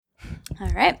All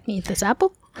right. Eat this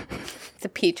apple. It's a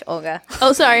peach, Olga.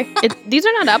 Oh, sorry. These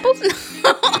are not apples?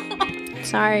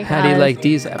 Sorry, How do you like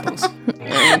these apples?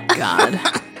 Oh, God.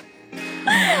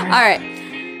 All right.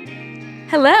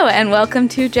 Hello, and welcome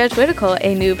to Jesuitical,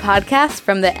 a new podcast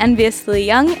from the enviously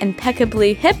young,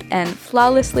 impeccably hip, and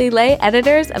flawlessly lay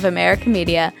editors of America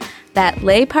Media. That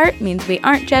lay part means we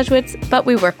aren't Jesuits, but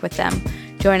we work with them.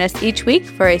 Join us each week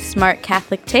for a smart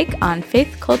Catholic take on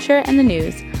faith, culture, and the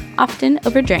news, often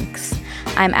over drinks.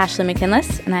 I'm Ashley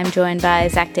McKinless, and I'm joined by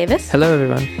Zach Davis. Hello,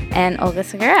 everyone. And Olga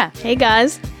Segura. Hey,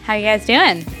 guys. How you guys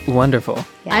doing? Wonderful.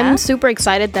 Yeah? I'm super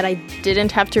excited that I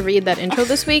didn't have to read that intro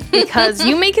this week because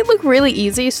you make it look really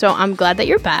easy, so I'm glad that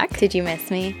you're back. Did you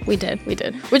miss me? We did.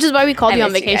 Which is why we called you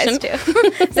on missed you vacation. guys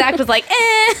too. Zach was like,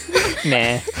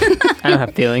 Nah, I don't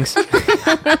have feelings.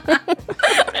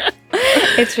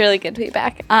 It's really good to be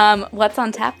back. What's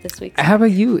on tap this week? How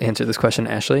about you answer this question,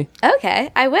 Ashley?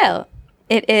 Okay, I will.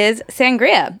 It is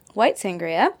sangria, white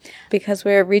sangria, because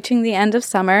we're reaching the end of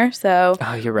summer, so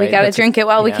Oh, you're right. we got to That's drink it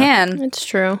while we yeah. can. It's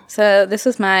true. So this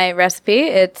was my recipe.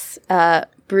 It's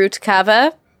brut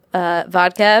cava,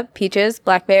 vodka, peaches,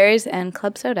 blackberries, and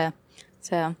club soda.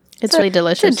 So It's really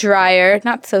delicious. It's a drier,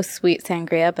 not so sweet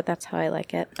sangria, but that's how I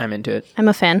like it. I'm into it. I'm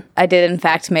a fan. I did, in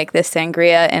fact, make this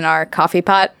sangria in our coffee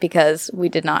pot because we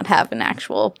did not have an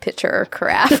actual pitcher or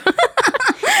carafe.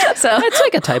 So It's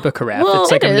like a type of carafe. Well,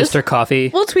 it's like it a is. Mr. Coffee.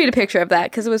 we'll tweet a picture of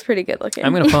that because it was pretty good looking.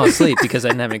 I'm going to fall asleep because I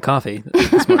didn't have any coffee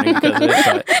this morning because of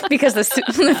it. But Because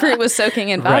the fruit was soaking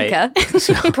in vodka.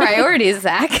 Right. Priorities,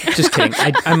 Zach. just kidding.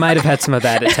 I might have had some of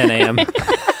that at 10 a.m.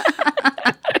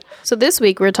 So this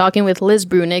week, we're talking with Liz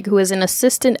Bruenig, who is an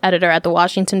assistant editor at The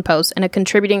Washington Post and a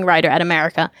contributing writer at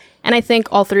America. And I think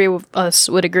all three of us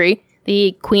would agree,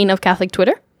 the queen of Catholic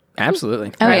Twitter.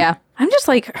 Absolutely. Oh, yeah. I'm just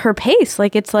like her pace.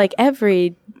 Like, it's like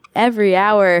every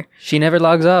hour. She never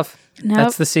logs off. Nope.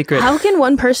 That's the secret. How can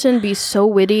one person be so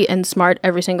witty and smart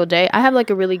every single day? I have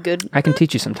like a really good... I can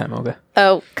teach you sometime, Olga.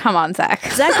 Oh, come on, Zach.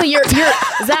 Exactly,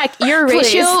 Zach, your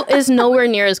ratio is nowhere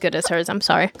near as good as hers. I'm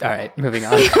sorry. All right, moving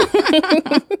on.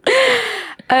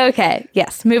 Okay,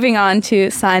 yes. Moving on to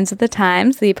Signs of the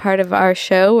Times, the part of our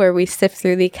show where we sift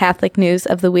through the Catholic news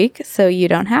of the week so you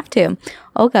don't have to.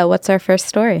 Olga, what's our first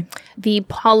story? The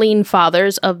Pauline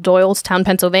Fathers of Doylestown,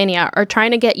 Pennsylvania, are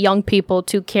trying to get young people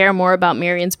to care more about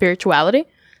Marian spirituality.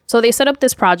 So they set up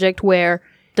this project where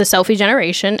the selfie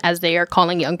generation, as they are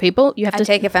calling young people, you have I to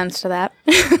take offense to that.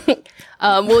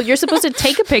 well, you're supposed to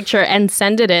take a picture and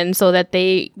send it in so that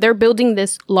they're building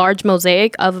this large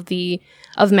mosaic of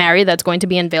Mary that's going to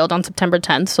be unveiled on September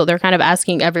 10th. So they're kind of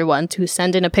asking everyone to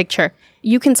send in a picture.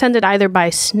 You can send it either by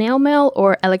snail mail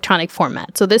or electronic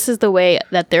format. So this is the way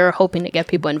that they're hoping to get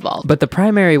people involved. But the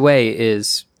primary way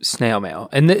is snail mail.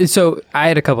 And so I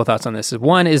had a couple thoughts on this.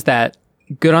 One is that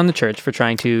good on the church for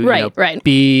trying to Right.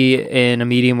 be in a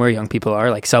medium where young people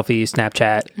are, like selfies,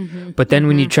 Snapchat. Mm-hmm. But then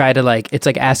when you try to it's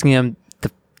like asking them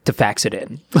to fax it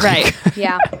in. Right.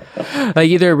 Yeah. Like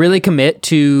either really commit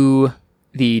to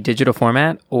the digital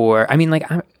format or,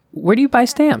 where do you buy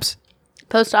stamps?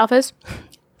 Post office,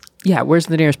 Yeah, where's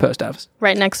the nearest post office?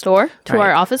 right next door to Right.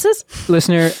 our offices.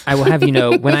 Listener, I will have you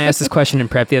know, when I asked this question in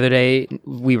prep the other day,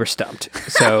 we were stumped.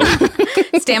 So,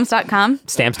 Stamps.com.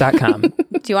 stamps.com. Do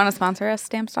you want to sponsor us,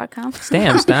 Stamps.com?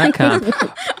 Stamps.com.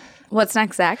 What's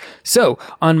next, Zach? So,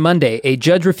 on Monday, a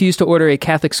judge refused to order a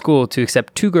Catholic school to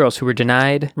accept two girls who were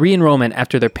denied re-enrollment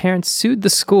after their parents sued the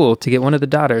school to get one of the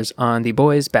daughters on the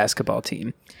boys' basketball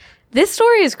team. This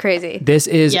story is crazy. This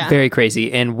is Yeah. very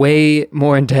crazy and way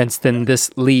more intense than this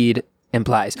lead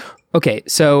implies. Okay,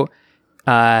 so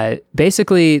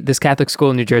basically, this Catholic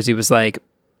school in New Jersey was like,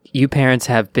 you parents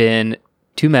have been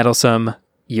too meddlesome.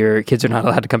 Your kids are not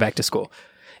allowed to come back to school.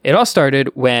 It all started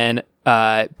when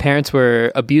parents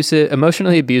were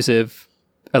emotionally abusive,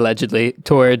 allegedly,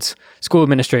 towards school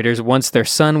administrators once their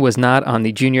son was not on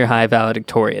the junior high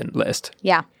valedictorian list.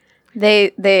 Yeah.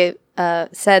 They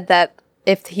said that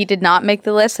if he did not make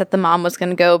the list, that the mom was going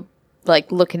to go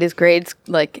look at his grades,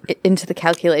 into the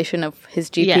calculation of his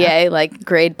GPA, Yeah.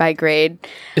 grade by grade.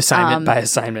 Assignment by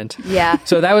assignment. Yeah.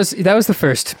 So that was the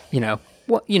first,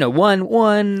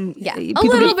 one. Yeah. A people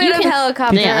little get- bit of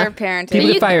helicopter Yeah. parenting. People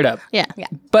get fired up. Yeah.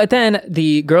 But then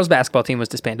the girls' basketball team was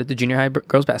disbanded, the junior high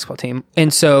girls' basketball team.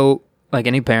 And so, like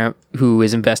any parent who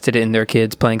is invested in their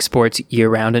kids playing sports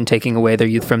year-round and taking away their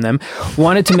youth from them,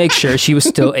 wanted to make sure she was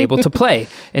still able to play.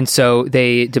 And so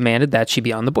they demanded that she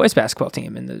be on the boys' basketball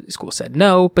team. And the school said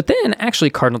no. But then actually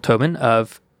Cardinal Tobin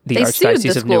of the They sued Archdiocese the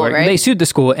of school, Newark, right? they sued the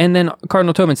school. And then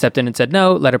Cardinal Tobin stepped in and said,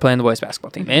 no, let her play on the boys'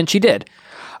 basketball team. And she did.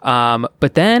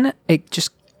 But then it just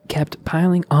kept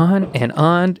piling on and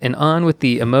on and on with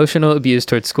the emotional abuse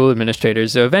towards school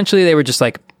administrators. So eventually they were just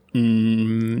like,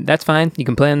 that's fine. You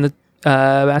can play on the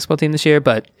basketball team this year,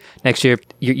 but next year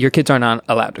your kids are not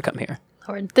allowed to come here.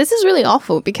 This is really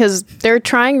awful because they're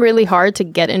trying really hard to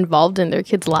get involved in their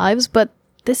kids' lives, but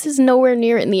this is nowhere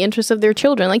near in the interest of their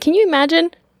children. Like, can you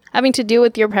imagine having to deal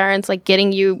with your parents, like,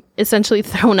 getting you essentially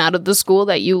thrown out of the school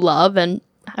that you love and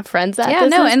have friends at? Yeah,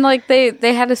 no, and, like,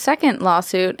 they had a second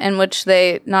lawsuit in which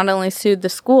they not only sued the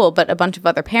school, but a bunch of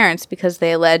other parents because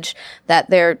they allege that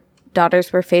their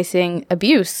daughters were facing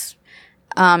abuse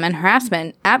and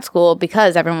harassment at school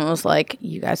because everyone was like,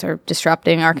 you guys are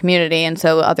disrupting our community. And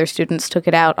so other students took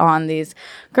it out on these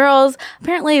girls.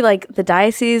 Apparently, like, the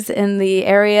diocese in the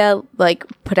area, like,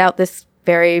 put out this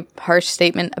very harsh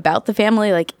statement about the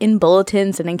family, like, in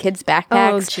bulletins and in kids'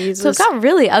 backpacks. Oh, Jesus. So it got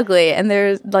really ugly. And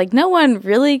there's, like, no one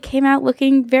really came out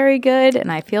looking very good. And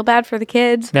I feel bad for the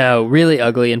kids. No, really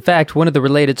ugly. In fact, one of the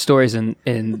related stories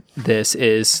in this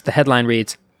is the headline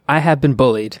reads, "I have been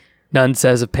bullied. Nun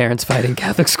says of parents fighting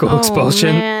Catholic school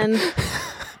expulsion." Man.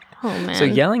 Oh, man. So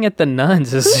yelling at the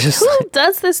nuns is just... Who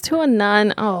does this to a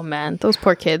nun? Oh, man. Those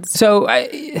poor kids. So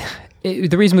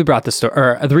the reason we brought this story,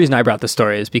 or the reason I brought this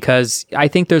story, is because I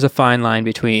think there's a fine line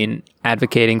between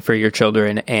advocating for your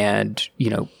children and,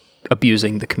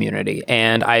 abusing the community.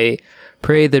 And I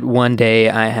pray that one day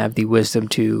I have the wisdom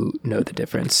to know the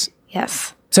difference.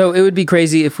 Yes. So it would be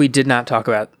crazy if we did not talk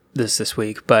about this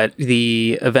week, but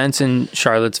the events in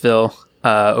Charlottesville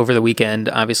over the weekend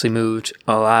obviously moved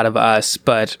a lot of us.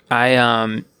 But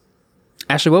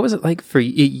Ashley, what was it like for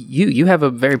you? You have a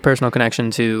very personal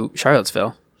connection to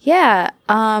Charlottesville. Yeah.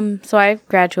 So I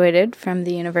graduated from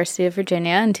the University of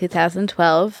Virginia in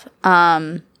 2012.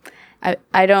 I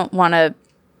don't want to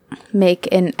make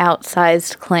an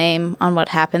outsized claim on what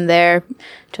happened there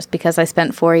just because I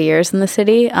spent 4 years in the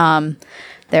city.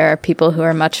 There are people who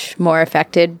are much more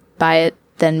affected by it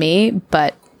than me.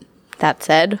 But that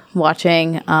said,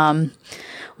 watching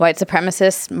white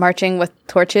supremacists marching with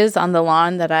torches on the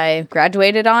lawn that I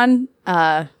graduated on,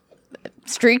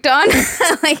 streaked on,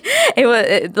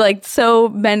 so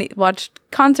many watched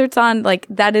concerts on, like,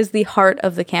 that is the heart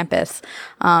of the campus.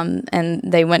 And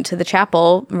they went to the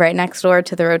chapel right next door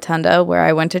to the rotunda where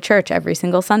I went to church every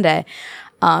single Sunday.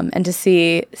 And to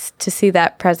see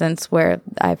that presence where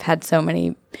I've had so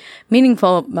many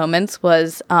meaningful moments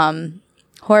was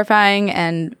horrifying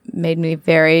and made me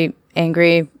very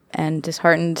angry and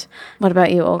disheartened. What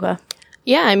about you, Olga?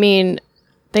 Yeah, I mean,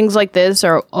 things like this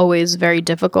are always very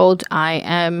difficult. I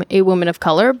am a woman of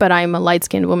color, but I'm a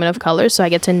light-skinned woman of color, so I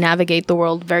get to navigate the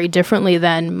world very differently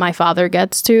than my father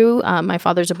gets to. My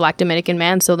father's a Black Dominican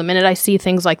man, so the minute I see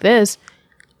things like this,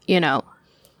 I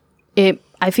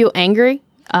feel angry.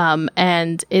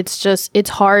 And it's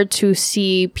hard to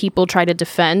see people try to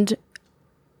defend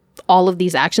all of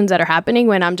these actions that are happening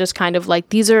when I'm just kind of like,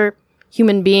 these are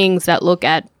human beings that look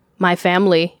at my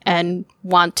family and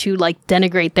want to, like,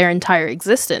 denigrate their entire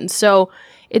existence. So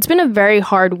it's been a very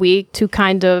hard week to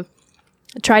kind of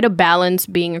try to balance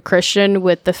being a Christian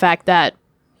with the fact that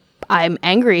I'm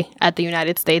angry at the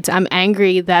United States. I'm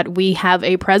angry that we have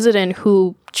a president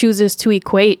who chooses to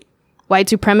equate white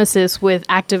supremacists with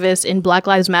activists in Black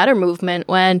Lives Matter movement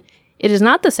when it is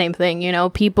not the same thing.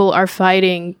 People are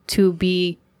fighting to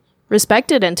be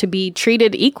respected and to be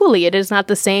treated equally. It is not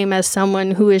the same as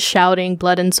someone who is shouting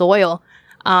blood and soil.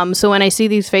 So when I see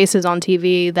these faces on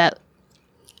TV that,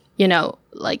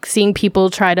 like, seeing people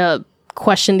try to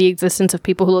question the existence of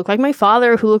people who look like my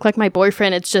father, who look like my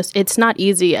boyfriend, it's not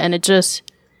easy. And it just,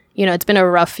 it's been a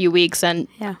rough few weeks. And,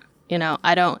 yeah.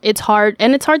 It's hard.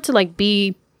 And it's hard to, like,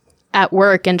 be at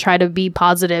work and try to be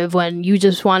positive when you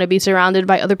just want to be surrounded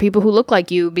by other people who look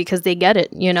like you because they get it.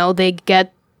 They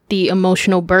get the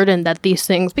emotional burden that these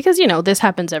things, because, this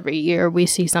happens every year. We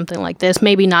see something like this,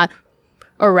 maybe not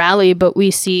a rally, but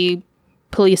we see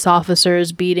police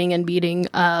officers beating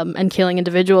and killing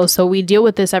individuals. So we deal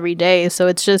with this every day. So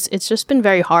it's just been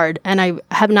very hard. And I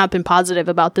have not been positive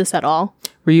about this at all.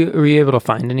 Were you able to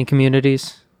find any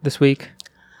communities this week?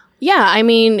 Yeah, I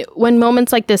mean, when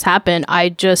moments like this happen, I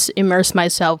just immerse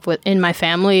myself in my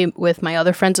family, with my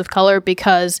other friends of color,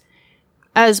 because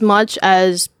as much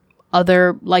as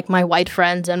other, like, my white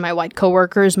friends and my white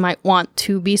coworkers might want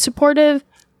to be supportive,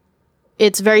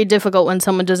 it's very difficult when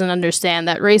someone doesn't understand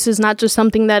that race is not just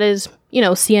something that is,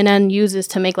 CNN uses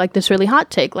to make, like, this really hot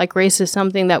take. Like, race is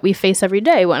something that we face every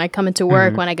day when I come into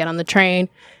work, when I get on the train.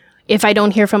 If I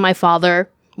don't hear from my father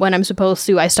when I'm supposed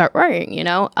to, I start worrying,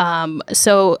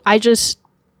 So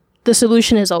the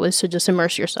solution is always to just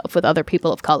immerse yourself with other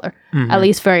people of color, at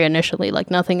least very initially.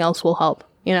 Like, nothing else will help,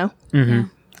 Yeah.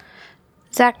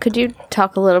 Zach, could you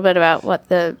talk a little bit about what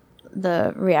the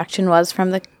reaction was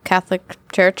from the Catholic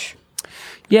Church?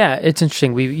 Yeah, it's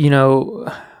interesting.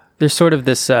 There's sort of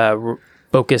this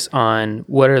focus on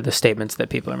what are the statements that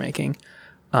people are making.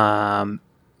 And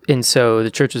so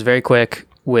the church was very quick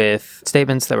with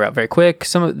statements that were out very quick.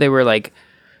 They were like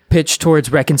pitched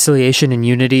towards reconciliation and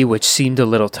unity, which seemed a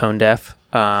little tone deaf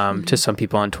to some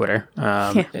people on Twitter.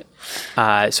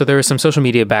 So there was some social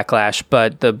media backlash,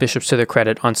 but the bishops, to their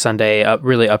credit, on Sunday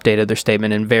really updated their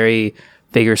statement and very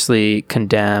vigorously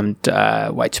condemned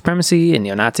white supremacy and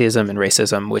neo-Nazism and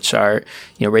racism, which are,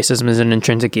 racism is an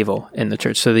intrinsic evil in the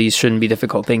church. So these shouldn't be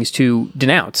difficult things to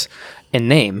denounce and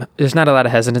name. There's not a lot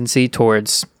of hesitancy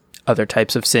towards other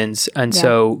types of sins. And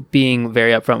so being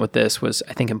very upfront with this was,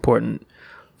 I think, important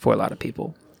for a lot of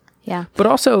people. Yeah. But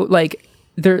also, like,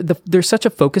 there's such a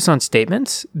focus on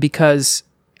statements because,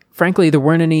 frankly, there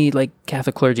weren't any, like,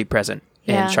 Catholic clergy present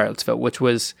in Charlottesville, which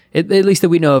was, at least that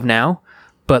we know of now,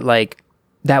 but, like,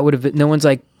 that would have been, no one's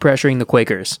like pressuring the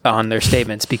Quakers on their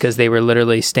statements because they were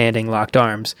literally standing locked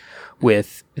arms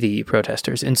with the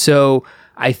protesters. And so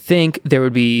I think there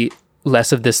would be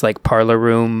less of this like parlor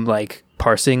room, like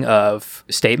parsing of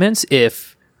statements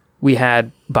if we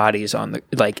had bodies on the,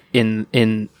 like in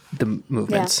the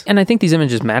movements. Yeah. And I think these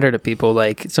images matter to people.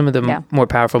 Like some of the more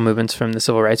powerful movements from the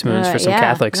civil rights movements for some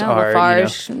Catholics are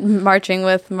Lafarge, marching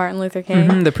with Martin Luther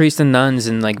King. The priests and nuns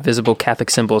and like visible Catholic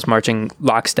symbols marching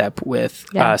lockstep with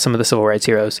some of the civil rights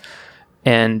heroes.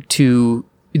 And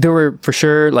there were for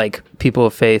sure like people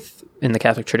of faith in the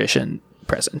Catholic tradition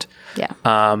present.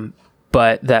 Yeah.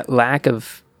 But that lack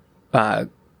of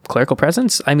clerical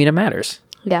presence, I mean, it matters.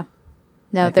 Yeah.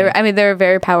 No, there are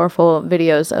very powerful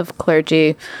videos of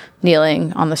clergy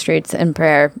kneeling on the streets in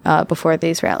prayer before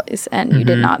these rallies, and you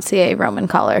did not see a Roman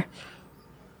collar.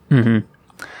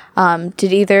 Mm-hmm.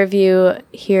 Did either of you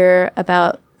hear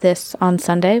about this on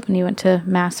Sunday when you went to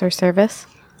Mass or service?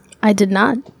 I did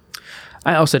not.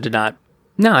 I also did not.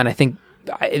 No, and I think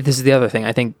this is the other thing.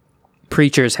 I think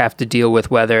preachers have to deal with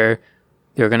whether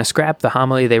they're going to scrap the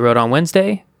homily they wrote on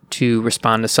Wednesday to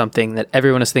respond to something that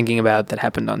everyone is thinking about that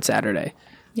happened on Saturday.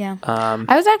 Yeah.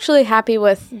 I was actually happy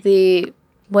with the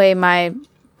way my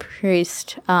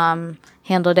priest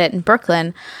handled it in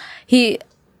Brooklyn. He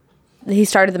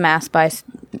started the Mass by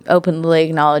openly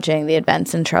acknowledging the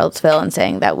events in Charlottesville and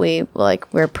saying that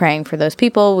we're praying for those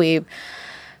people. We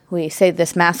say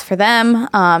this Mass for them.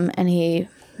 And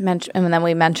then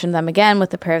we mentioned them again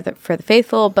with the prayer for the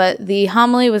faithful. But the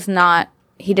homily was not.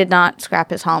 He did not scrap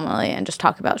his homily and just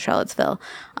talk about Charlottesville.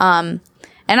 And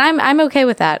I'm okay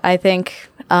with that. I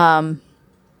think,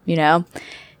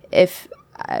 if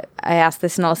I ask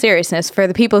this in all seriousness, for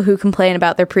the people who complain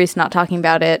about their priest not talking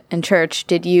about it in church,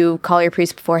 did you call your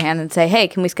priest beforehand and say, hey,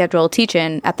 can we schedule a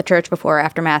teach-in at the church before or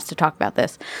after Mass to talk about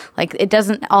this? Like, it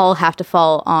doesn't all have to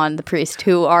fall on the priest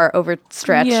who are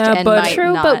overstretched and might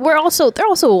not. But they're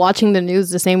also watching the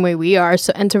news the same way we are.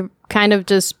 So, and to kind of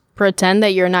just pretend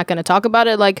that you're not going to talk about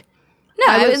it, like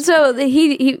there's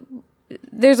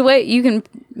a way you can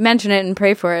mention it and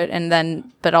pray for it, and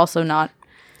then but also not,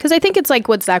 because I think it's like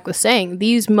what Zach was saying.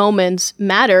 These moments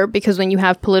matter because when you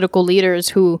have political leaders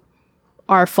who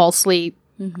are falsely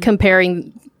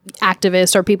comparing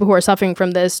activists or people who are suffering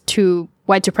from this to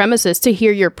white supremacists, to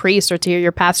hear your priest or to hear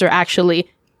your pastor actually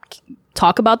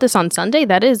talk about this on Sunday,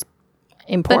 that is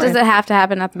important. But does it have to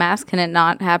happen at the Mass? Can it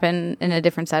not happen in a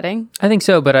different setting? I think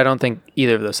so, but I don't think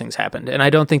either of those things happened. And I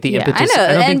don't think the impetus,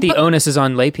 I don't think the onus is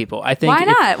on lay people. I think why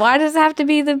not? Why does it have to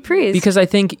be the priest? Because I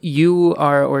think you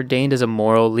are ordained as a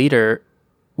moral leader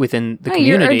within the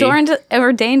community. You're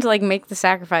ordained to like make the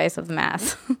sacrifice of the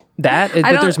Mass. But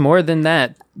there's more than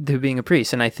that to being a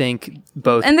priest. And I think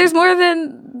both. And there's more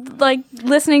than like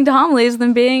listening to homilies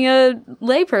than being a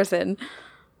lay person.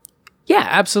 Yeah,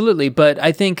 absolutely. But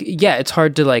I think, it's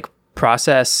hard to like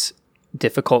process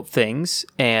difficult things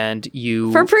and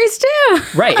for priests too.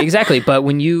 Right, exactly. But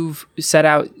when you've set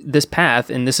out this path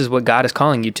and this is what God is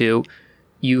calling you to,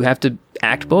 you have to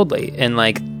act boldly. And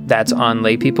like that's on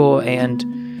lay people and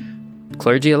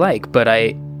clergy alike. But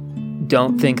I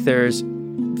don't think there's,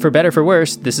 for better, for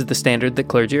worse, this is the standard that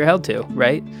clergy are held to,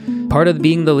 right? Part of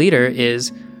being the leader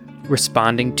is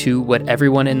responding to what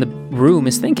everyone in the room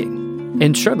is thinking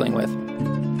and struggling with.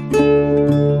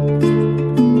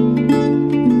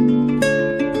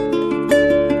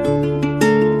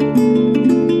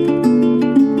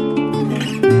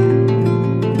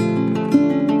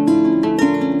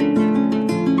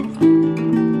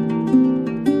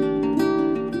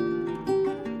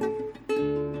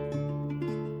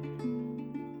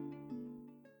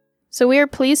 So we are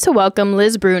pleased to welcome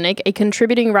Liz Bruenig, a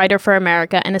contributing writer for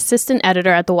America and assistant editor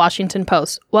at The Washington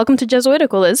Post. Welcome to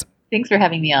Jesuitical, Liz. Thanks for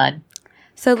having me on.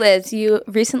 So Liz, you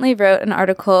recently wrote an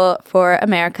article for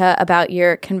America about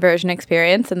your conversion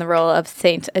experience and the role of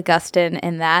St. Augustine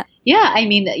in that. Yeah, I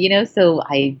mean, so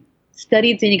I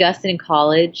studied St. Augustine in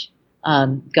college,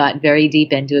 got very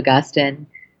deep into Augustine.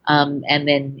 And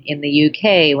then in the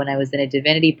UK, when I was in a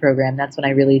divinity program, that's when I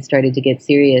really started to get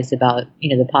serious about,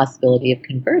 the possibility of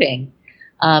converting.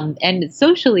 And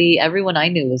socially, everyone I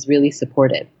knew was really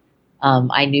supportive.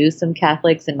 I knew some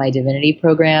Catholics in my divinity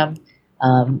program,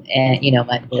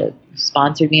 and,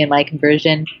 sponsored me in my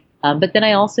conversion. But then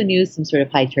I also knew some sort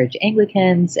of high church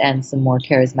Anglicans and some more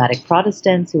charismatic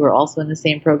Protestants who were also in the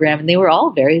same program, and they were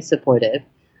all very supportive.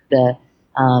 The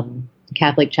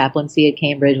Catholic chaplaincy at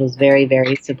Cambridge was very,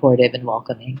 very supportive and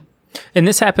welcoming. And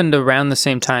this happened around the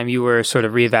same time you were sort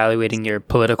of reevaluating your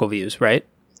political views, right?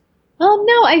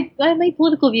 No, my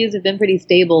political views have been pretty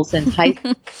stable since high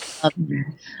school.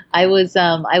 I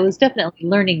was definitely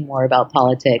learning more about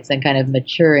politics and kind of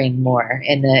maturing more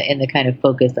in the kind of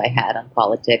focus I had on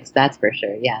politics. That's for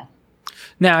sure. Yeah.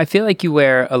 Now, I feel like you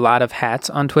wear a lot of hats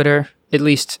on Twitter. At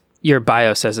least your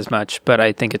bio says as much, but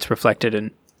I think it's reflected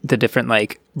in the different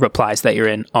replies that you're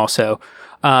in also.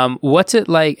 What's it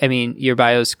like? I mean, your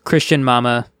bio's Christian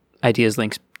mama, ideas,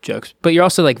 links, jokes, but you're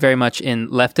also very much in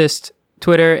leftist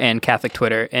Twitter and Catholic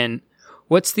Twitter. And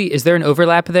is there an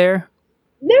overlap there?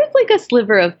 There's a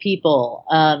sliver of people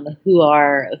who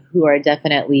are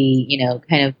definitely,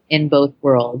 kind of in both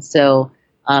worlds. So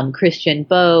Christian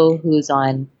Bowe, who's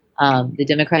on the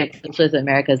Democratic Socialists of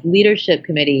America's leadership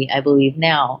committee, I believe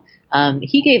now,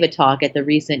 he gave a talk at the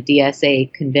recent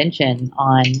DSA convention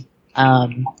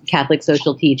on Catholic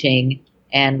social teaching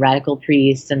and radical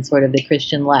priests and sort of the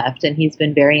Christian left, and he's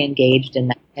been very engaged in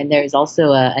that. And there's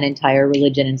also an entire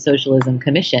religion and socialism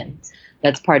commission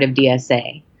that's part of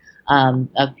DSA,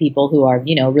 of people who are,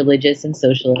 religious and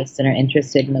socialists and are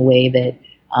interested in the way that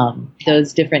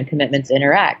those different commitments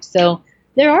interact. So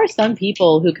there are some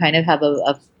people who kind of have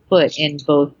a foot in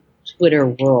both Twitter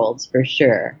worlds for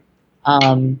sure.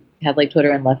 Catholic Twitter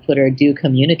and left Twitter do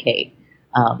communicate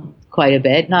quite a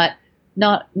bit, not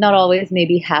always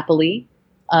maybe happily.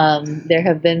 There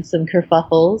have been some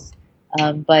kerfuffles,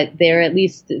 but they're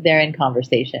in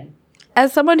conversation.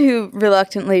 As someone who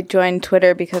reluctantly joined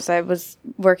Twitter because I was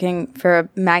working for a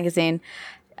magazine,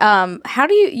 how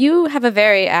do you have a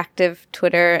very active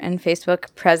Twitter and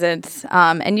Facebook presence,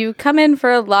 and you come in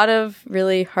for a lot of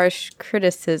really harsh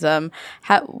criticism.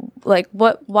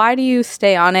 Why do you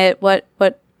stay on it? What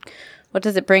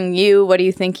does it bring you? What do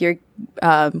you think you're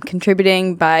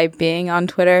contributing by being on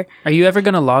Twitter? Are you ever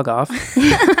going to log off?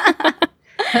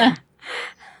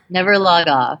 Never log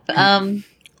off.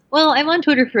 Well, I'm on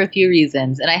Twitter for a few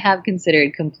reasons, and I have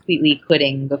considered completely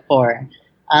quitting before.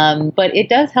 But it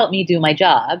does help me do my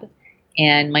job,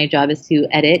 and my job is to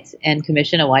edit and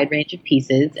commission a wide range of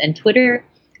pieces, and Twitter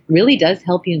really does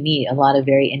help you meet a lot of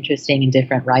very interesting and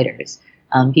different writers,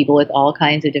 people with all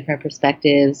kinds of different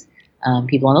perspectives,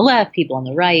 people on the left, people on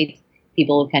the right,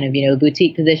 people with kind of,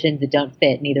 boutique positions that don't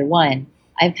fit neither one.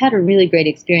 I've had a really great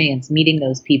experience meeting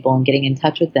those people and getting in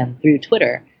touch with them through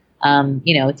Twitter.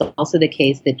 It's also the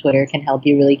case that Twitter can help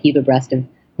you really keep abreast of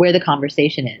where the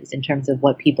conversation is in terms of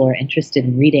what people are interested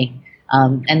in reading.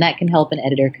 And that can help an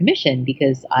editor commission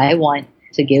because I want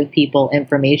to give people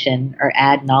information or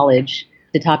add knowledge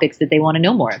to topics that they want to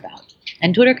know more about.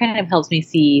 And Twitter kind of helps me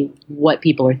see what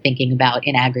people are thinking about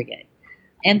in aggregate.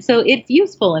 And so it's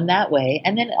useful in that way.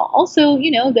 And then also,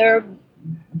 there are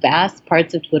vast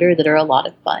parts of Twitter that are a lot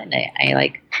of fun. I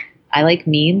like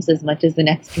memes as much as the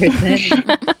next person.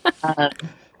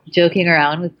 Joking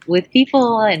around with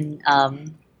people, and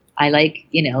I like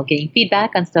getting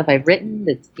feedback on stuff I've written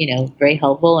that's very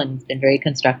helpful and it's been very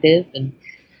constructive, and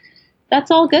that's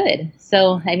all good.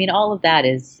 So I mean, all of that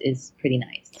is pretty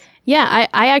nice. Yeah,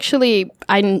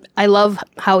 I love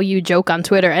how you joke on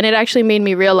Twitter, and it actually made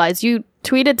me realize you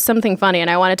tweeted something funny,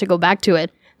 and I wanted to go back to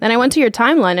it. Then I went to your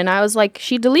timeline, and I was like,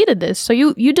 she deleted this. So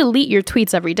you delete your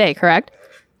tweets every day, correct?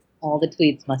 All the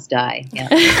tweets must die. Yeah.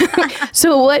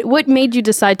 So what made you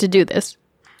decide to do this?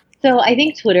 So I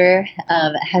think Twitter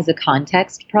has a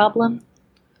context problem,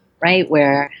 right?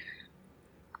 Where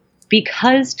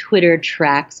because Twitter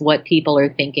tracks what people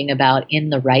are thinking about in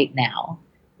the right now,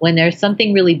 when there's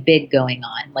something really big going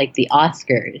on, like the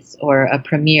Oscars or a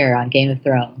premiere on Game of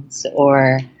Thrones,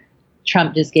 or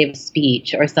Trump just gave a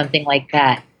speech or something like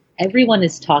that, everyone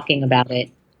is talking about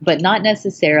it, but not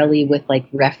necessarily with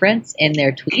reference in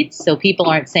their tweets. So people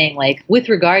aren't saying with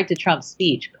regard to Trump's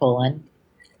speech,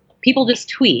 people just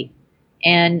tweet.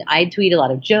 And I tweet a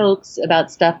lot of jokes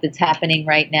about stuff that's happening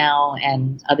right now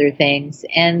and other things.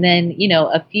 And then,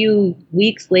 a few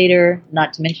weeks later,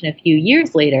 not to mention a few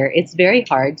years later, it's very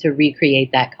hard to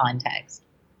recreate that context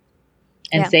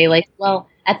and say like, well,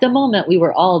 at the moment we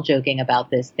were all joking about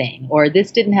this thing, or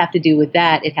this didn't have to do with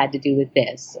that, it had to do with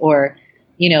this. Or,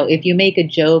 if you make a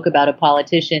joke about a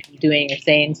politician doing or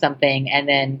saying something and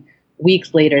then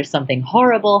weeks later something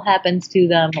horrible happens to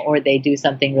them or they do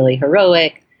something really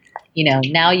heroic,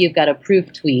 now you've got a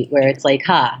proof tweet where it's like,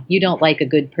 you don't like a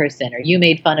good person, or you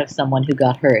made fun of someone who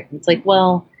got hurt. It's like,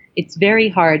 well, it's very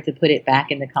hard to put it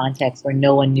back in the context where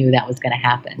no one knew that was going to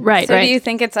happen. Right. So do you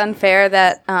think it's unfair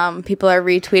that people are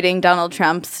retweeting Donald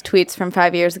Trump's tweets from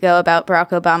 5 years ago about Barack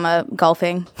Obama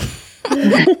golfing?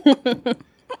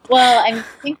 Well, I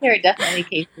think there are definitely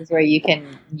cases where you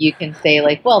can say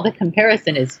like, well, the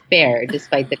comparison is fair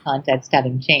despite the context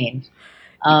having changed.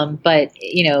 But,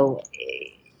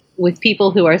 with people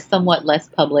who are somewhat less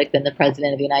public than the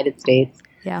president of the United States,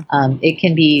 it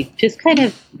can be just kind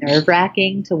of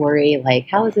nerve-wracking to worry, like,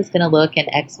 how is this going to look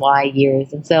in X, Y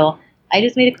years? And so I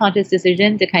just made a conscious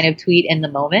decision to kind of tweet in the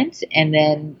moment, and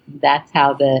then that's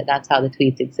how the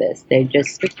tweets exist. They're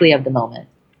just strictly of the moment.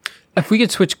 If we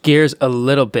could switch gears a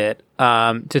little bit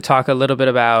to talk a little bit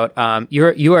about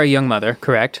you are a young mother,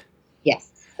 correct? Yes.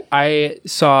 I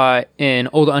saw an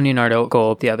Old Onion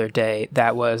article the other day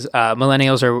that was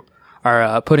millennials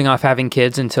are putting off having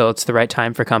kids until it's the right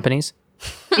time for companies.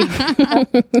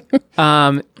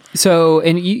 So,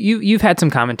 and you've had some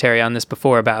commentary on this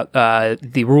before about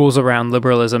the rules around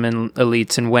liberalism and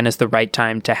elites and when is the right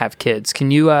time to have kids.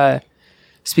 Can you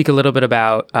speak a little bit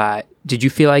about, did you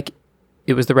feel like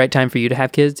it was the right time for you to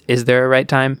have kids? Is there a right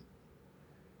time?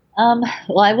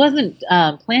 Well, I wasn't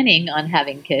planning on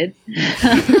having kids.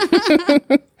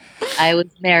 I was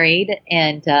married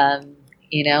and, not,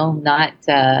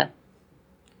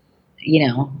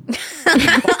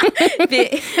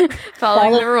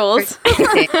 following the rules.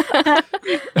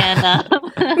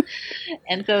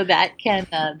 And so that can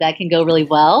go really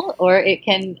well, or it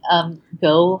can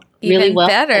go really Even well.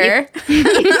 Better.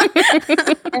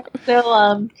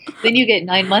 So then you get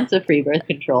 9 months of free birth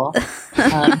control.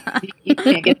 You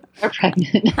can't get more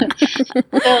pregnant.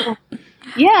 So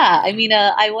yeah, I mean,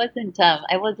 I wasn't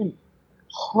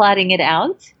plotting it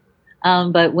out.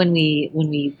 But when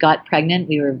we got pregnant,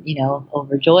 we were,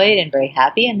 overjoyed and very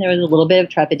happy. And there was a little bit of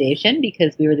trepidation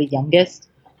because we were the youngest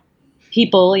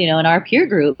people, in our peer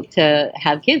group to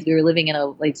have kids. We were living in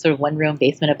a sort of one-room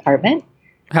basement apartment.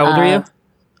 How old were you?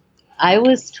 I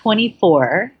was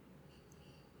 24.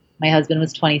 My husband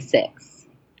was 26.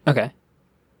 Okay.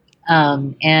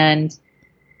 And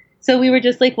so we were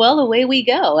just like, well, away we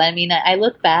go. I mean, I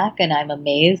look back and I'm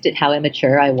amazed at how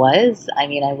immature I was. I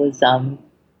mean, I was,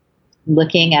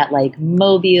 looking at like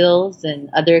mobiles and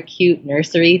other cute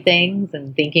nursery things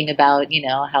and thinking about,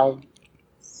 how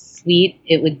sweet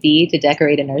it would be to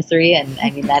decorate a nursery. And I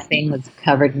mean, that thing was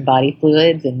covered in body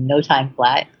fluids and no time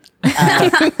flat.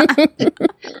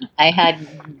 I had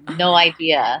no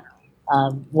idea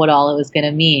what all it was going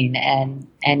to mean.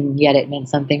 And yet it meant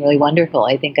something really wonderful.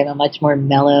 I think I'm a much more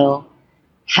mellow,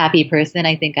 happy person.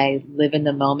 I think I live in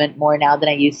the moment more now than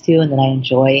I used to, and that I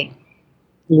enjoy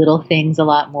little things a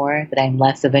lot more, that I'm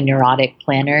less of a neurotic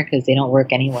planner because they don't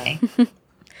work anyway.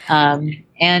 And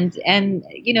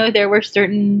there were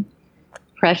certain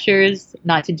pressures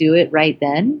not to do it right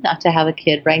then, not to have a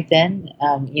kid right then.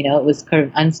 It was kind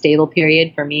of unstable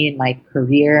period for me in my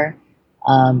career.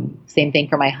 Same thing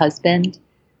for my husband.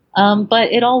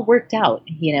 But it all worked out.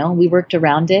 We worked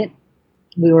around it.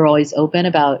 We were always open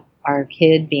about our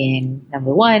kid being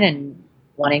number one and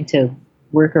wanting to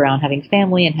work around having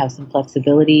family and have some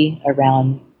flexibility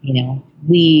around,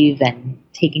 leave and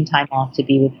taking time off to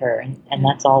be with her. And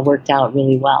that's all worked out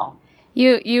really well.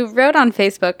 You wrote on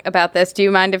Facebook about this. Do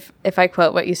you mind if I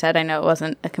quote what you said? I know it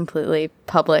wasn't a completely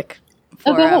public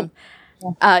forum. Go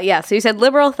ahead. So you said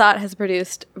liberal thought has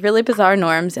produced really bizarre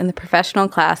norms in the professional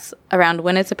class around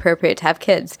when it's appropriate to have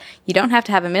kids. You don't have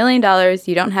to have $1 million.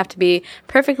 You don't have to be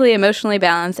perfectly emotionally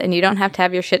balanced, and you don't have to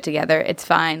have your shit together. It's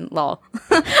fine, lol.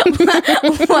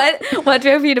 What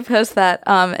drove you to post that?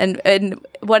 And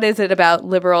what is it about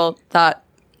liberal thought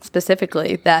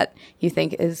specifically that you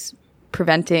think is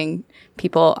preventing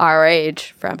people our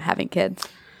age from having kids?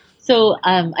 So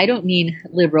I don't mean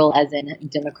liberal as in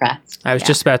Democrats. I was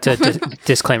just about to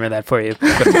disclaimer that for you.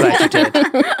 But glad you did.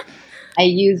 I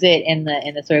use it in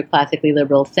the sort of classically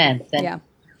liberal sense. And,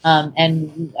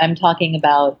 and I'm talking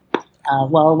about,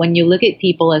 when you look at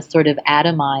people as sort of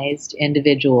atomized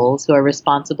individuals who are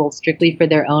responsible strictly for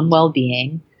their own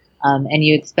well-being, and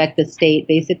you expect the state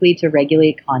basically to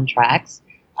regulate contracts,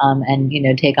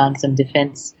 and take on some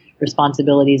defense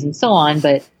responsibilities and so on,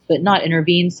 but not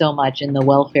intervene so much in the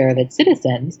welfare of its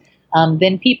citizens,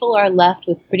 then people are left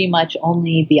with pretty much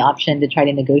only the option to try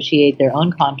to negotiate their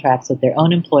own contracts with their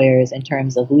own employers in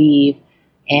terms of leave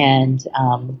and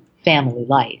family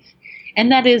life.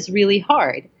 And that is really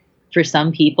hard. For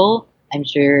some people, I'm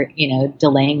sure,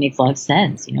 delaying makes a lot of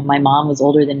sense. My mom was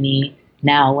older than me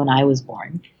now when I was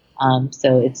born.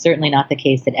 So it's certainly not the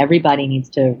case that everybody needs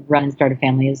to run and start a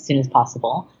family as soon as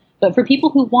possible. But for people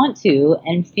who want to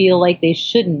and feel like they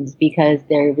shouldn't because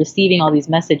they're receiving all these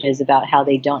messages about how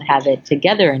they don't have it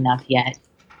together enough yet,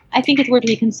 I think it's worth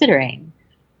reconsidering.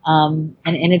 And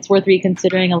it's worth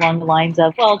reconsidering along the lines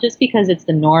of, well, just because it's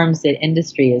the norms that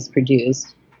industry has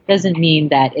produced doesn't mean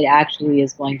that it actually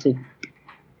is going to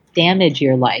damage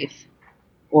your life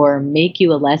or make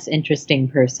you a less interesting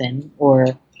person or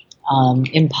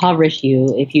impoverish you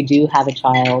if you do have a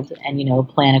child and,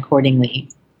 plan accordingly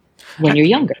when you're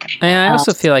younger. And I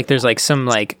also feel like there's like some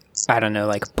I don't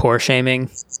know, poor shaming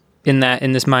in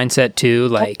this mindset too.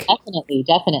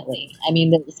 Definitely. I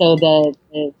mean,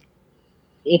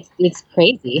 it's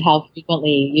crazy how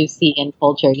frequently you see in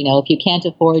culture, if you can't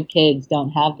afford kids,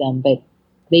 don't have them. But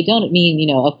they don't mean,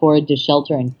 afford to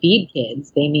shelter and feed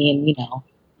kids. They mean,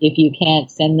 if you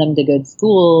can't send them to good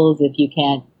schools, if you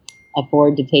can't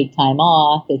afford to take time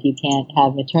off, if you can't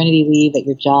have maternity leave at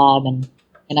your job. And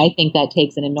I think that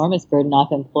takes an enormous burden off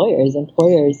employers.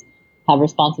 Employers have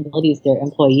responsibilities to their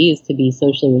employees to be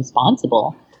socially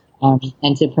responsible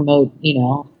and to promote,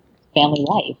 family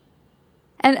life.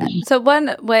 And so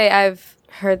one way I've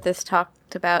heard this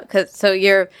talked about, so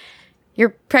your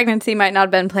pregnancy might not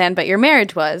have been planned, but your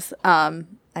marriage was,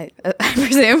 I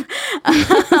presume,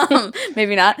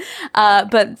 maybe not,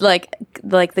 but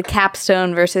like the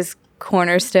capstone versus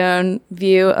cornerstone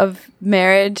view of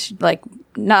marriage,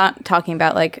 not talking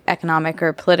about economic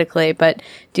or politically, but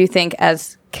do you think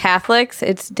as Catholics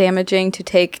it's damaging to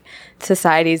take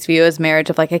society's view as marriage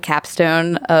of a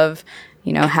capstone of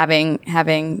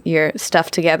having your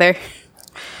stuff together?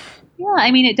 Yeah,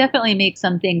 I mean, it definitely makes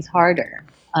some things harder.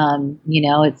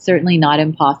 It's certainly not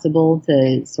impossible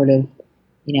to sort of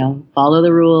follow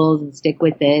the rules and stick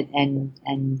with it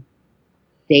and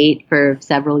date for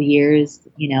several years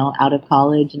out of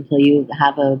college until you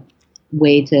have a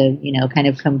way to, kind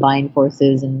of combine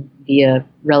forces and be a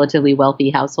relatively wealthy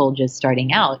household just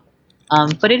starting out.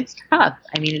 But it's tough.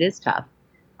 I mean, it is tough.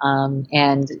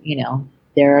 And,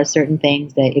 there are certain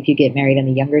things that if you get married on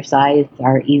the younger side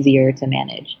are easier to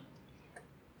manage.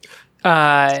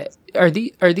 Are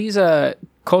these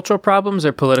cultural problems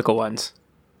or political ones?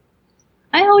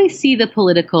 I always see the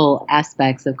political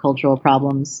aspects of cultural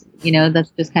problems.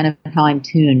 That's just kind of how I'm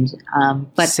tuned.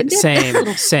 But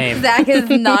same. Zach is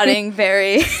nodding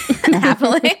very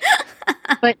happily.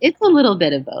 But it's a little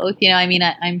bit of both.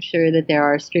 I'm sure that there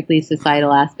are strictly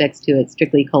societal aspects to it,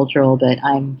 strictly cultural, but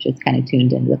I'm just kind of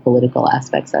tuned into the political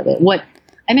aspects of it.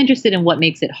 I'm interested in what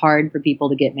makes it hard for people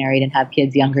to get married and have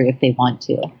kids younger if they want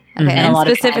to. Okay, and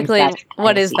specifically,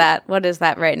 what is that? What is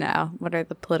that right now? What are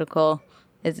the political...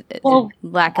 Is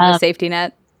lack of a safety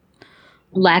net?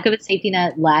 Lack of a safety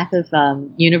net, lack of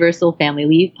universal family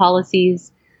leave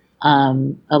policies,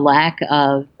 a lack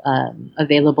of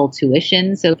available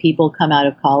tuition. So people come out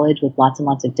of college with lots and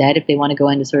lots of debt. If they want to go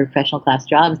into sort of professional class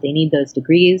jobs, they need those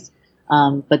degrees,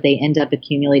 but they end up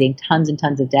accumulating tons and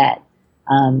tons of debt.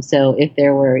 So if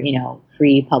there were,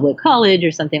 free public college or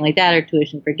something like that, or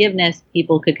tuition forgiveness,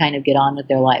 people could kind of get on with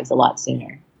their lives a lot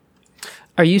sooner.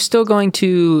 Are you still going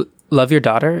to love your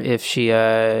daughter if she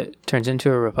turns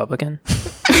into a Republican?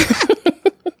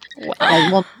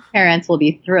 Well, parents will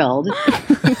be thrilled.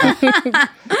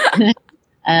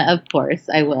 Of course,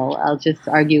 I will. I'll just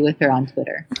argue with her on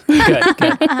Twitter.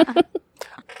 Good.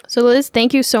 So Liz,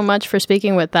 thank you so much for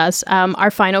speaking with us.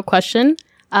 Our final question.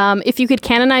 If you could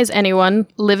canonize anyone,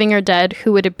 living or dead,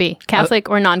 who would it be? Catholic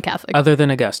or non-Catholic? Other than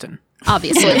Augustine.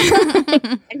 Obviously.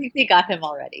 I think we got him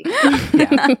already.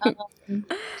 Yeah.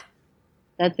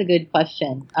 That's a good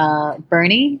question.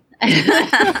 Bernie?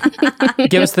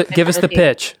 Give us the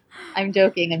pitch. I'm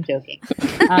joking.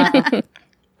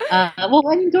 Well,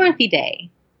 when Dorothy Day?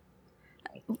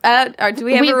 Do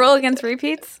we have a rule against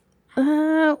repeats?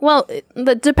 Well,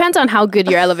 it depends on how good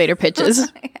your elevator pitch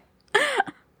is.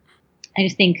 I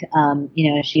just think,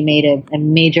 she made a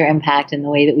major impact in the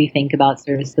way that we think about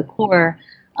service to the poor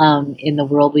in the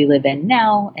world we live in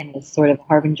now, and is sort of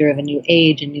harbinger of a new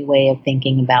age, a new way of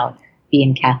thinking about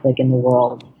being Catholic in the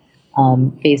world,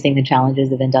 facing the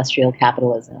challenges of industrial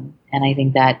capitalism. And I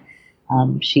think that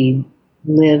she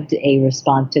lived a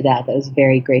response to that was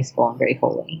very graceful and very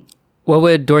holy. What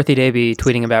would Dorothy Day be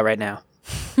tweeting about right now?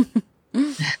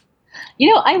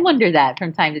 I wonder that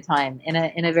from time to time in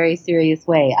a very serious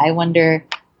way. I wonder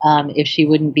if she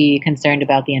wouldn't be concerned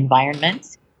about the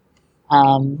environment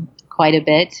quite a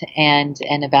bit and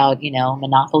about,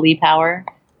 monopoly power,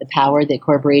 the power that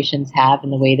corporations have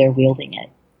and the way they're wielding it.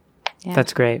 Yeah.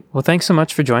 That's great. Well, thanks so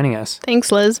much for joining us.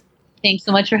 Thanks, Liz. Thanks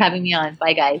so much for having me on.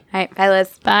 Bye, guys. All right. Bye,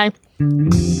 Liz. Bye.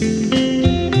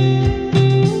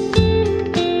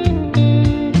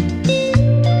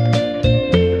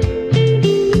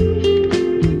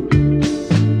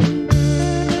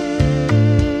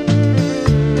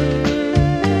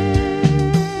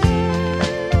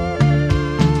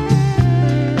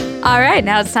 All right,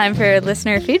 now it's time for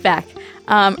listener feedback.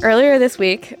 Earlier this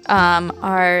week,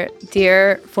 our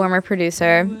dear former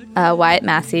producer, Wyatt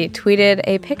Massey, tweeted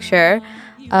a picture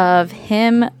of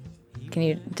him. Can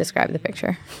you describe the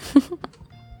picture?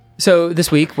 So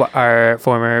this week, our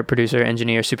former producer,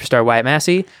 engineer, superstar Wyatt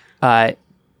Massey,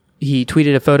 he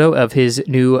tweeted a photo of his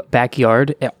new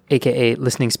backyard, aka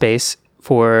listening space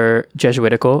for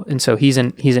Jesuitical, and so he's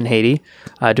in Haiti,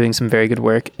 doing some very good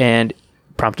work, and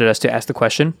prompted us to ask the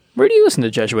question, where do you listen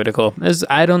to Jesuitical? As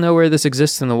I don't know where this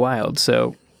exists in the wild,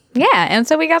 so... Yeah, and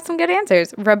so we got some good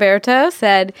answers. Roberto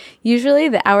said, usually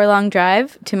the hour-long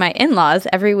drive to my in-laws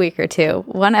every week or two.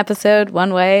 One episode,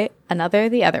 one way, another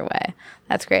the other way.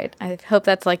 That's great. I hope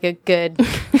that's like a good way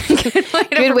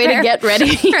to get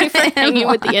ready for hanging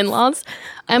with the in-laws.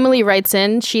 Emily writes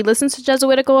in, she listens to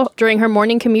Jesuitical during her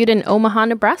morning commute in Omaha,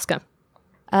 Nebraska.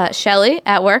 Shelly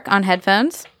at work on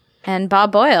headphones. And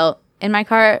Bob Boyle in my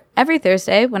car every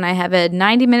Thursday when I have a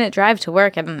 90-minute drive to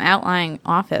work at an outlying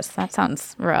office. That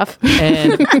sounds rough.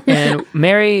 And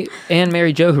Mary and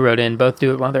Mary Jo, who wrote in, both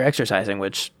do it while they're exercising,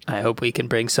 which I hope we can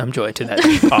bring some joy to that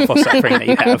awful suffering that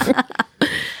you have.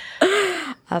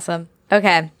 Awesome.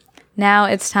 Okay. Now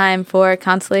it's time for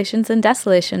Consolations and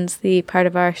Desolations, the part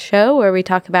of our show where we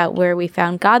talk about where we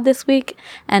found God this week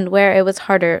and where it was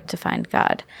harder to find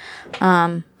God.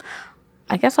 I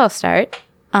guess I'll start.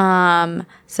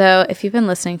 So if you've been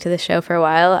listening to the show for a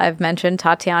while, I've mentioned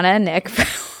Tatiana and Nick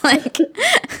for like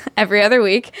every other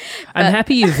week. I'm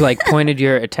happy you've pointed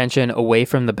your attention away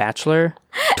from The Bachelor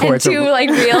towards real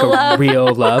love.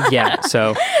 Real love. Yeah.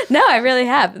 So no, I really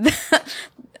have.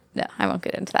 No, I won't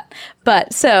get into that.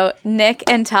 But so Nick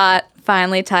and Tot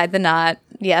finally tied the knot.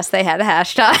 Yes, they had a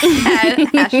hashtag.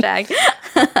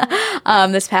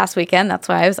 This past weekend. That's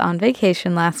why I was on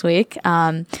vacation last week.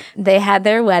 They had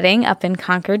their wedding up in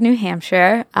Concord, New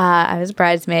Hampshire. I was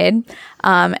bridesmaid.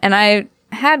 And I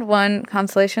had one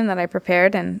consolation that I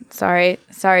prepared. And sorry,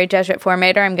 Jesuit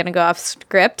formator, I'm going to go off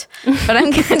script. But I'm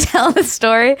going to tell the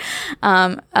story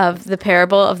of the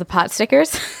parable of the pot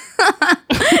stickers.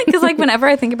 Because whenever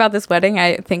I think about this wedding,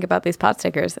 I think about these pot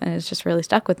stickers. And it's just really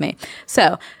stuck with me.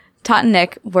 So Tot and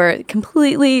Nick were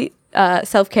completely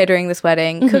self-catering this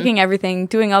wedding, cooking everything,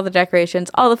 doing all the decorations,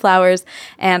 all the flowers.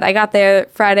 And I got there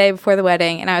Friday before the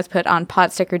wedding and I was put on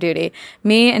pot sticker duty.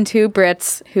 Me and two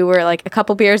Brits who were a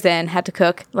couple beers in had to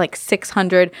cook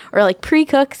 600 or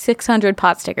pre-cook 600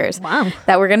 pot stickers. Wow.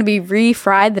 That were going to be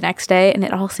refried the next day. And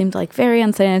it all seemed very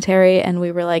unsanitary. And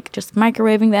we were just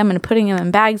microwaving them and putting them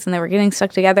in bags and they were getting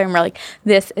stuck together. And we're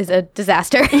this is a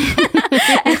disaster.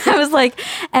 And I was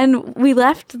and we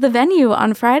left the venue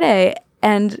on Friday.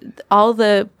 And all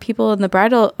the people in the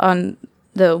bridal on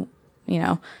the,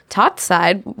 Tot's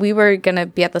side, we were going to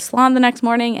be at the salon the next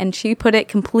morning. And she put it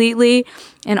completely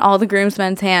in all the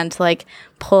groomsmen's hand to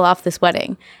pull off this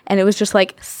wedding. And it was just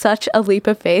such a leap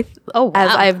of faith. Oh, wow.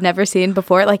 As I've never seen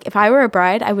before. If I were a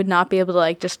bride, I would not be able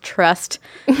to just trust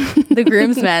the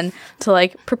groomsmen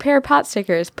to prepare pot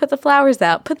stickers, put the flowers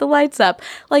out, put the lights up,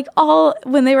 all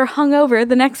when they were hung over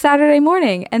the next Saturday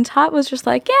morning. And Tot was just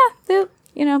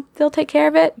yeah, they'll take care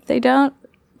of it. If they don't,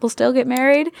 we'll still get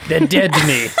married. They're dead to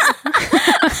me.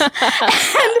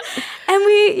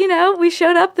 and we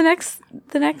showed up the next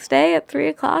day at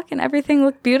 3:00 and everything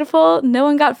looked beautiful. No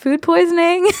one got food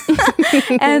poisoning.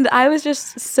 And I was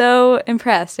just so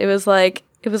impressed. It was like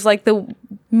the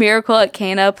miracle at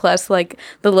Cana plus the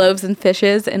loaves and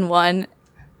fishes in one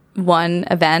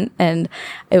event. And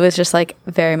it was just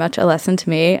very much a lesson to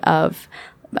me of,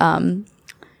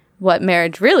 what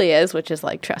marriage really is, which is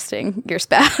trusting your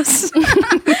spouse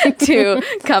to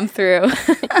come through.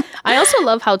 I also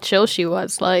love how chill she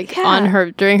was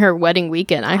during her wedding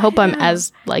weekend. I hope I'm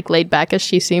as laid back as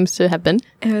she seems to have been.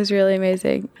 It was really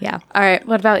amazing. Yeah. All right.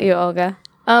 What about you, Olga?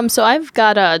 So I've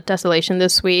got a desolation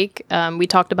this week. We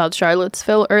talked about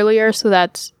Charlottesville earlier, so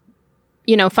that's,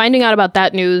 finding out about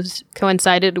that news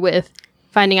coincided with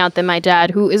finding out that my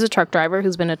dad, who is a truck driver,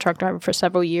 who's been a truck driver for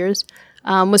several years,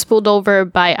 was pulled over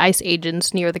by ICE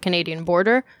agents near the Canadian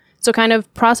border. So kind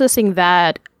of processing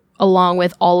that along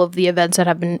with all of the events that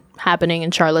have been happening in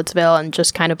Charlottesville and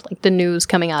just kind of like the news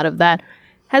coming out of that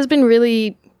has been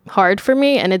really hard for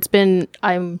me. And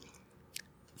I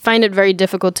find it very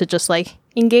difficult to just like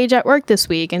engage at work this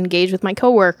week, engage with my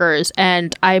coworkers,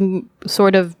 and I'm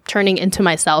sort of turning into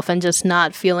myself and just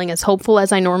not feeling as hopeful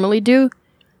as I normally do.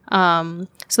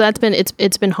 So that's been,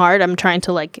 it's been hard. I'm trying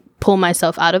to like pull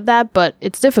myself out of that, but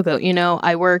it's difficult. You know,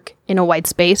 I work in a white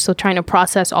space, so trying to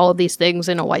process all of these things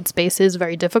in a white space is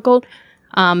very difficult.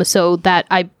 So that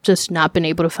I've just not been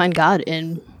able to find God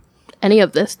in any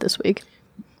of this week.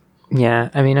 Yeah,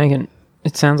 I mean,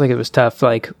 it sounds like it was tough,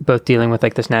 like both dealing with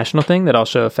like this national thing that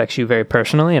also affects you very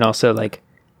personally, and also like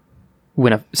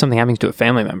when something happens to a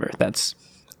family member, that's...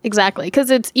 Exactly, because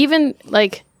it's even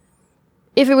like,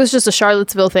 if it was just a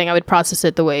Charlottesville thing, I would process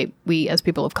it the way we as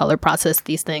people of color process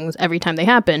these things every time they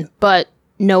happen. But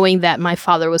knowing that my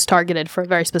father was targeted for a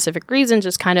very specific reason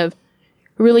just kind of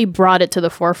really brought it to the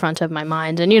forefront of my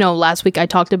mind. And, you know, last week I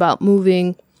talked about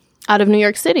moving out of New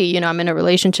York City. You know, I'm in a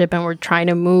relationship and we're trying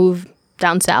to move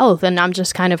down south. And I'm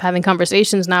just kind of having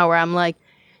conversations now where I'm like,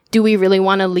 do we really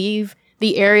want to leave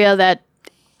the area that,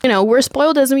 you know, we're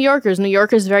spoiled as New Yorkers. New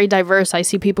York is very diverse. I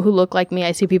see people who look like me.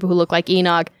 I see people who look like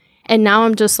Enoch. And now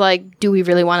I'm just like, do we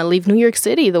really want to leave New York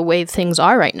City the way things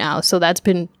are right now? So that's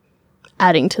been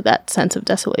adding to that sense of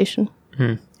desolation.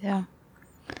 Yeah.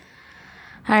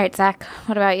 All right, Zach,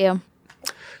 what about you?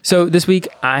 So this week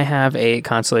I have a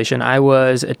consolation. I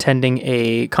was attending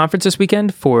a conference this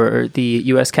weekend for the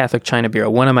U.S. Catholic China Bureau.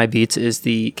 One of my beats is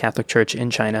the Catholic Church in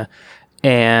China.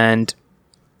 And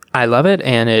I love it,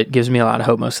 and it gives me a lot of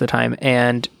hope most of the time.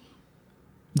 And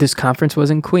this conference was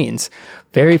in Queens,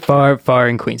 very far, far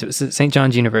in Queens. It was at St.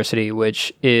 John's University,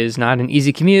 which is not an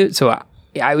easy commute. So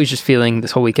I was just feeling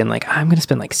this whole weekend like, I'm going to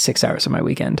spend like 6 hours of my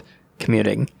weekend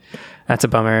commuting. That's a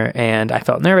bummer. And I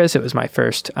felt nervous. It was my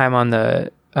first, I'm an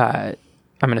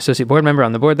associate board member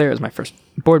on the board there. It was my first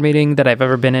board meeting that I've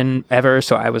ever been in ever.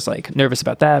 So I was like nervous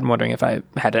about that and wondering if I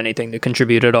had anything to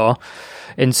contribute at all.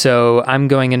 And so I'm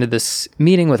going into this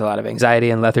meeting with a lot of anxiety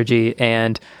and lethargy,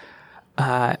 and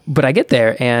but I get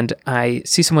there and I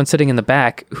see someone sitting in the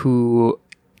back who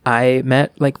I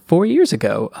met like 4 years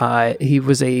ago. He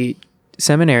was a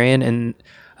seminarian in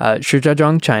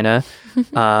Shijiazhuang, China,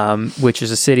 which is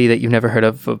a city that you've never heard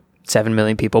of 7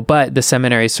 million people, but the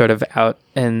seminary is sort of out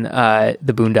in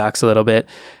the boondocks a little bit.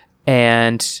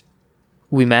 And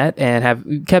we met and have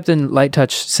kept in light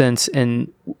touch since.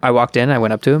 And I walked in, I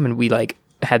went up to him, and we like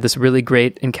had this really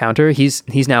great encounter.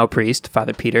 He's now a priest,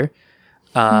 Father Peter.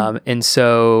 And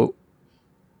so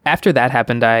after that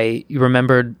happened, I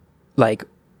remembered like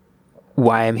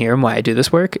why I'm here and why I do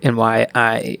this work and why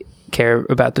I care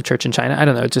about the church in China. I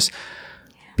don't know, just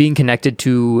being connected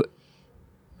to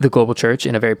the global church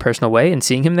in a very personal way, and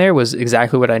seeing him there was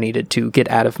exactly what I needed to get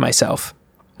out of myself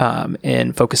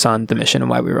and focus on the mission and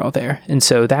why we were all there. And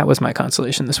so that was my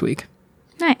consolation this week.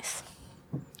 Nice.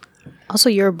 Also,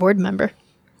 you're a board member.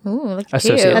 Ooh, look at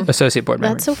you. Associate board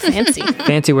member. That's so fancy.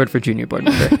 Fancy word for junior board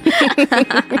member.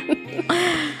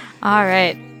 All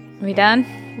right. We done?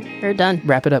 We're done.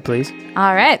 Wrap it up, please.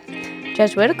 All right.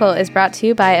 Jesuitical is brought to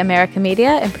you by America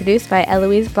Media and produced by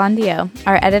Eloise Blondio.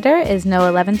 Our editor is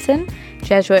Noah Levinson.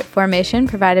 Jesuit formation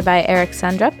provided by Eric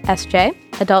Sundrup, SJ.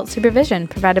 Adult supervision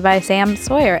provided by Sam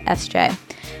Sawyer, SJ.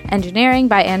 Engineering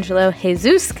by Angelo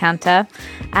Jesus Canta.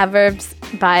 Adverbs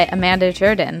by Amanda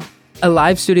Jordan. A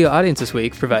live studio audience this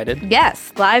week provided.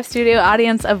 Yes, live studio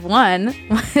audience of one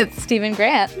with Stephen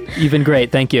Grant. You've been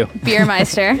great. Thank you.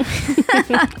 Beermeister.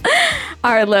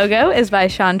 Our logo is by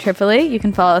Sean Tripoli. You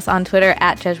can follow us on Twitter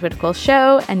at Jesuitical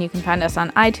Show, and you can find us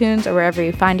on iTunes or wherever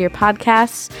you find your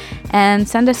podcasts. And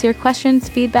send us your questions,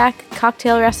 feedback,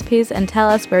 cocktail recipes, and tell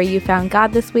us where you found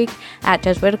God this week at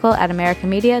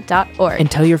jesuitical@americamedia.org.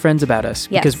 And tell your friends about us,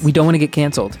 because we don't want to get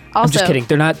canceled. I'm just kidding.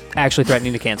 They're not actually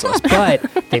threatening to cancel us, but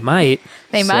they might.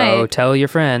 They so might. Tell your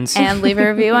friends. And leave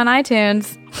a review on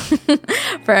iTunes.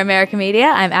 For America Media,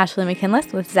 I'm Ashley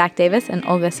McKinless with Zach Davis and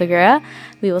Olga Segura.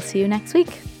 We will see you next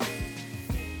week.